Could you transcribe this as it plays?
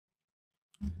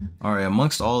All right,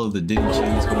 amongst all of the Diddy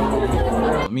cheese going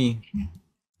on, let me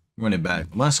run it back.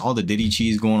 Amongst all the Diddy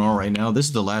cheese going on right now, this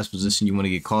is the last position you want to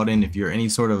get caught in if you're any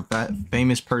sort of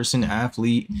famous person,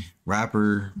 athlete,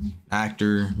 rapper,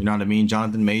 actor. You know what I mean?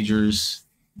 Jonathan Majors,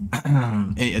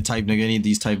 a type nigga, any of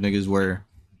these type niggas where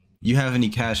you have any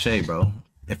cachet, bro.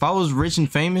 If I was rich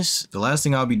and famous, the last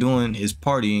thing I'll be doing is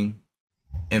partying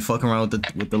and fucking around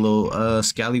with the little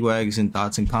scallywags and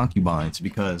thoughts and concubines,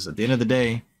 because at the end of the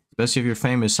day, especially if you're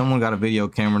famous, someone got a video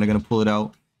camera and they're gonna pull it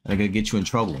out and they're gonna get you in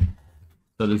trouble.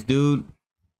 So this dude,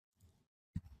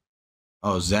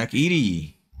 oh, Zach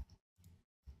EDEY.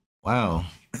 Wow.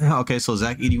 Okay, so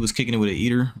Zach EDEY was kicking it with an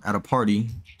EATER at a party.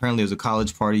 Apparently it was a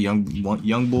college party,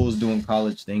 young bulls doing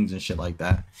college things and shit like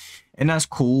that. And that's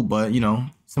cool, but you know,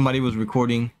 somebody was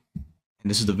recording, and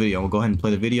this is the video. We'll go ahead and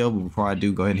play the video, but before I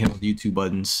do, go ahead and hit all the YouTube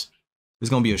buttons. It's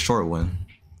gonna be a short one,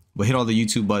 but hit all the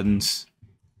YouTube buttons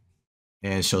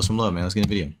and show some love, man. Let's get a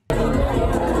video.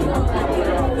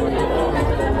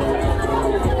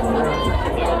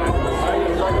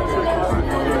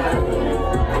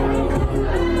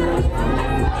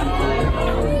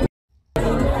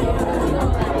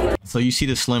 So you see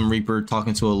the Slim Reaper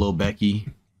talking to a little Becky,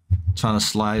 trying to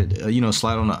slide,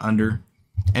 slide on the under.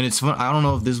 And it's fun. I don't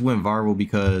know if this went viral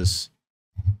because,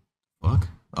 fuck.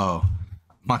 Oh,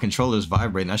 my controller's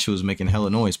vibrating. That shit was making hella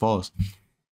noise. Pause.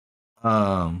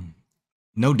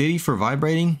 No Diddy for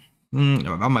vibrating.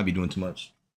 I might be doing too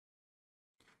much.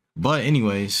 But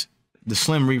anyways, the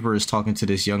Slim Reaper is talking to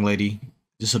this young lady,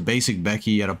 just a basic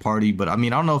Becky at a party. But I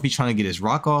mean, I don't know if he's trying to get his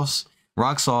rocks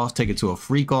off, take it to a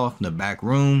freak off in the back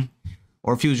room,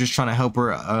 or if he was just trying to help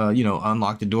her,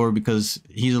 unlock the door because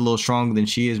he's a little stronger than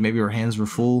she is. Maybe her hands were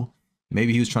full.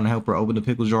 Maybe he was trying to help her open the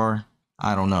pickle jar.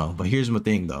 I don't know. But here's my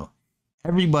thing, though.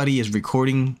 Everybody is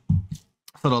recording.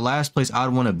 So the last place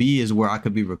I'd want to be is where I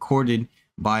could be recorded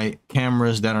by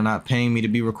cameras that are not paying me to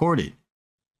be recorded.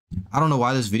 I don't know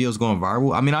why this video is going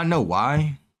viral. I mean, I know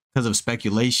why. Because of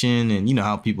speculation, and you know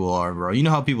how people are, bro. You know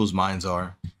how people's minds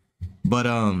are. But,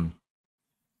 I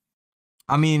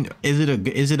mean, is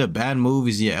it a bad move?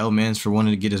 Is he a L-Mans for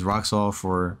wanting to get his rocks off,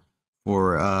 or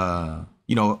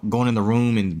going in the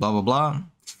room and blah blah blah?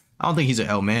 I don't think he's a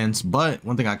L-Mans, but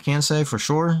one thing I can say for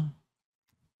sure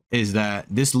is that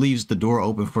this leaves the door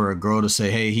open for a girl to say,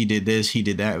 hey, he did this, he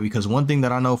did that. Because one thing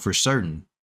that I know for certain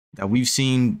that we've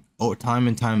seen time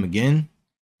and time again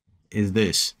is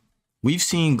this: we've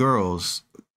seen girls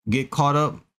get caught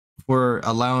up for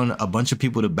allowing a bunch of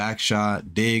people to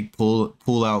backshot, dig,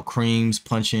 pull out creams,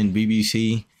 punch in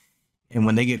BBC. And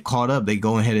when they get caught up, they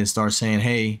go ahead and start saying,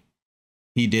 hey,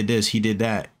 he did this, he did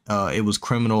that. It was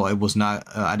criminal. It was not,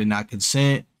 I did not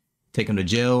consent. Take him to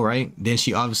jail, right? Then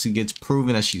she obviously gets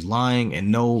proven that she's lying and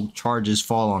no charges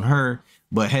fall on her.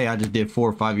 But hey, I just did 4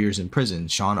 or 5 years in prison.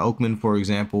 Sean Oakman, for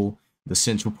example, the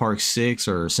Central Park 6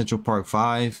 or Central Park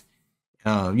 5,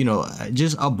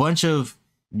 just a bunch of,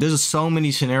 there's so many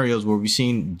scenarios where we've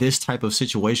seen this type of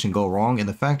situation go wrong. And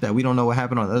the fact that we don't know what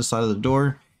happened on the other side of the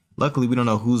door, luckily we don't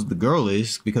know who the girl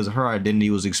is because her identity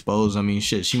was exposed. I mean,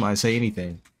 shit, she might say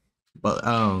anything. But,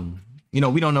 we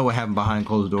don't know what happened behind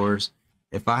closed doors.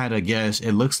 If I had to guess,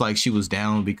 it looks like she was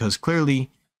down because clearly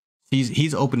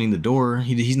he's opening the door.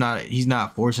 He's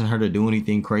not forcing her to do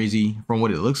anything crazy from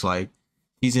what it looks like.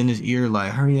 He's in his ear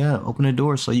like, hurry up, open the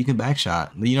door so you can backshot.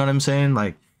 You know what I'm saying?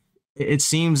 Like, it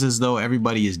seems as though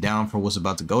everybody is down for what's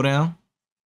about to go down.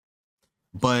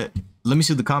 But let me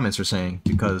see what the comments are saying,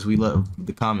 because we love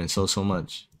the comments so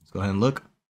much. Let's go ahead and look.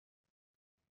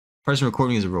 Person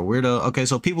recording is a real weirdo. Okay,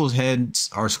 so people's heads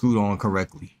are screwed on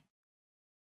correctly.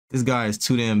 This guy is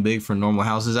too damn big for normal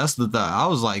houses. That's the thought. I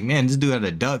was like, man, this dude had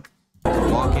a duck to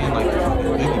walk in like a fucking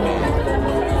Boogie man.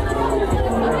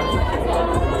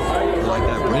 Like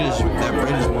that British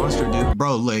monster dude.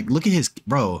 Bro, like, look at his,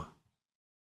 bro.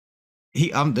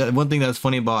 One thing that's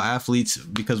funny about athletes,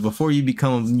 because before you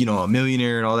become, a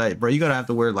millionaire and all that, bro, you gotta have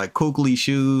to wear like Coakley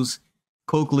shoes,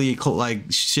 like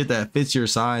shit that fits your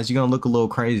size. You're gonna look a little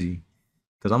crazy.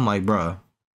 Cause I'm like, bro,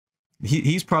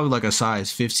 he's probably like a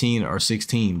size 15 or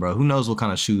 16, bro. Who knows what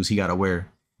kind of shoes he gotta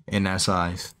wear in that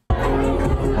size.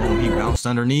 Oh, he bounced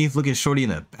underneath. Look at Shorty in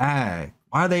the back.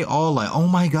 Why are they all like, oh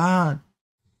my God,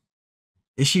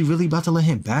 is she really about to let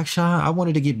him backshot? I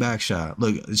wanted to get backshot.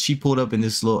 Look, she pulled up in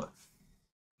this little.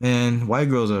 Man, white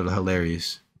girls are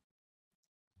hilarious.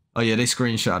 Oh yeah, they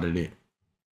screenshotted it.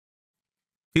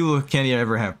 People can't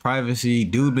ever have privacy.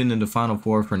 Dude been in the Final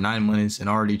Four for 9 months and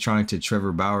already trying to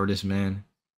Trevor Bauer this man.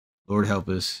 Lord help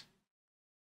us.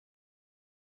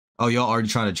 Oh, y'all already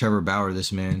trying to Trevor Bauer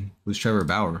this man. Who's Trevor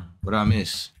Bauer? What did I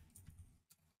miss?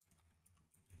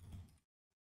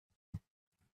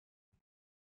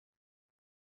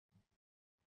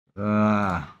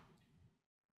 Uh,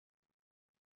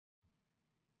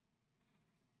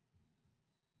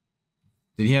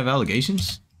 did he have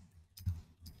allegations?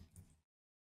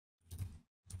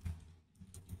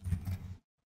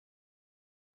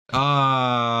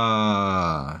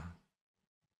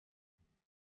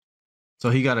 So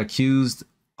he got accused.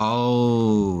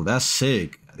 Oh, that's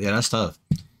sick. Yeah, that's tough.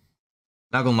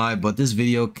 Not gonna lie, but this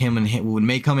video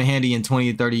may come in handy in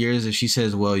 20 to 30 years if she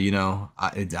says, well, you know,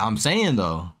 I'm saying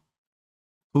though,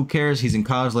 who cares? He's in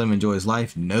college, let him enjoy his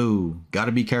life. No,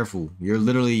 gotta be careful. You're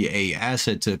literally a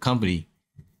asset to a company.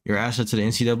 You're an asset to the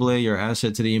NCAA. You're an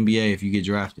asset to the NBA if you get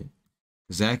drafted.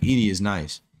 Zach Edey is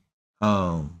nice.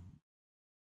 Um,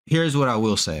 Here's what I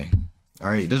will say. All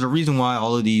right, there's a reason why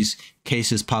all of these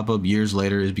cases pop up years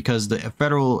later is because the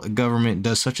federal government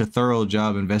does such a thorough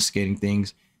job investigating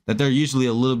things that they're usually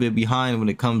a little bit behind when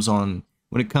it comes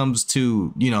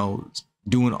to, you know,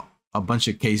 doing a bunch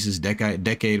of cases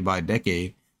decade by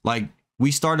decade. Like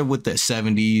we started with the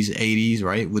 70s, 80s,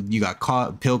 right? With you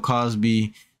got Bill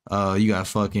Cosby, you got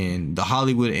fucking the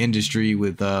Hollywood industry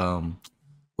with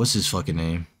what's his fucking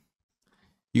name?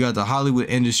 You got the Hollywood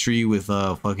industry with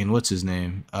fucking what's his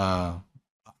name?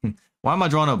 Why am I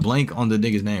drawing a blank on the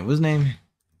nigga's name? What's his name?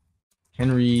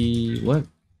 Henry what?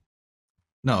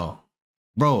 No.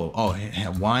 Bro, oh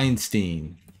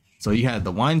Weinstein. So you had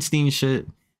the Weinstein shit.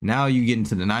 Now you get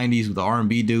into the 90s with the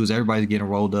R&B dudes. Everybody's getting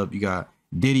rolled up. You got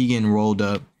Diddy getting rolled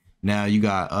up. Now you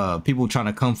got people trying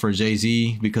to come for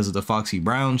Jay-Z because of the Foxy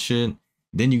Brown shit.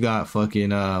 Then you got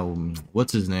fucking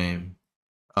what's his name?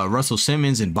 Russell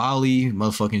Simmons and Bali,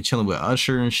 motherfucking chilling with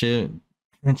Usher and shit,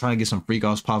 and trying to get some freak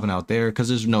offs popping out there because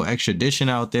there's no extradition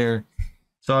out there.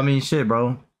 So I mean, shit,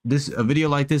 bro. A video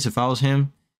like this, if I was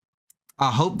him,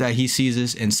 I hope that he sees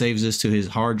this and saves this to his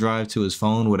hard drive, to his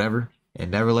phone, whatever, and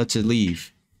never lets it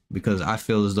leave. Because I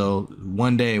feel as though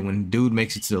one day when dude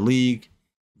makes it to the league,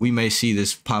 we may see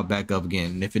this pop back up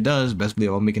again. And if it does, best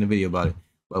believe I'm making a video about it.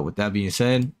 But with that being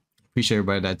said, appreciate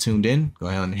everybody that tuned in. Go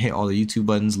ahead and hit all the YouTube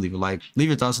buttons. Leave a like. Leave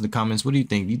your thoughts in the comments. What do you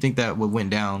think? Do you think that what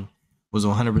went down was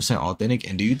 100% authentic?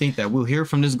 And do you think that we'll hear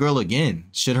from this girl again?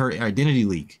 Should her identity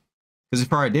leak? Because if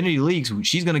her identity leaks,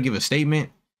 she's gonna give a statement,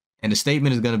 and the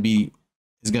statement is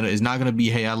not gonna be,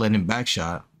 hey, I let him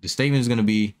backshot. The statement is gonna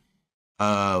be,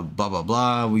 blah blah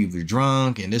blah. We were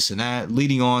drunk and this and that,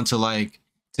 leading on to like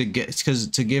to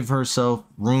give herself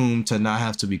room to not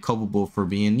have to be culpable for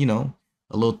being, you know,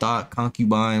 a little thought,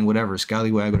 concubine, whatever,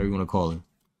 scallywag, whatever you want to call it.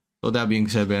 So with that being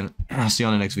said, man, I'll see you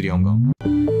on the next video. I'm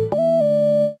going.